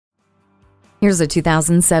Here's a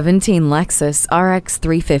 2017 Lexus RX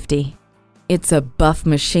 350. It's a buff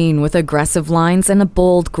machine with aggressive lines and a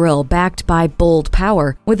bold grille backed by bold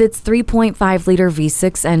power with its 3.5-liter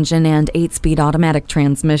V6 engine and 8-speed automatic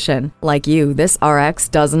transmission. Like you, this RX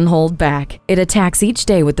doesn't hold back. It attacks each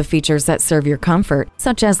day with the features that serve your comfort,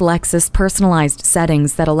 such as Lexus personalized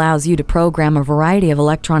settings that allows you to program a variety of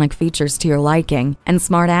electronic features to your liking, and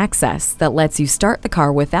Smart Access that lets you start the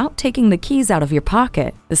car without taking the keys out of your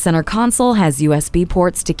pocket. The center console has USB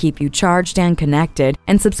ports to keep you charged and connected,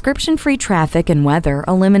 and subscription-free traffic and weather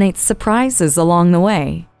eliminates surprises along the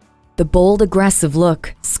way. The bold, aggressive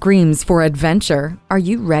look screams for adventure. Are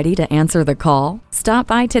you ready to answer the call? Stop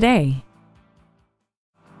by today.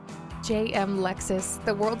 JM Lexus,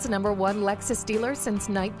 the world's #1 Lexus dealer since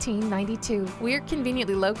 1992. We're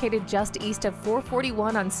conveniently located just east of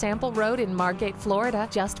 441 on Sample Road in Margate, Florida,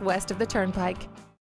 just west of the Turnpike.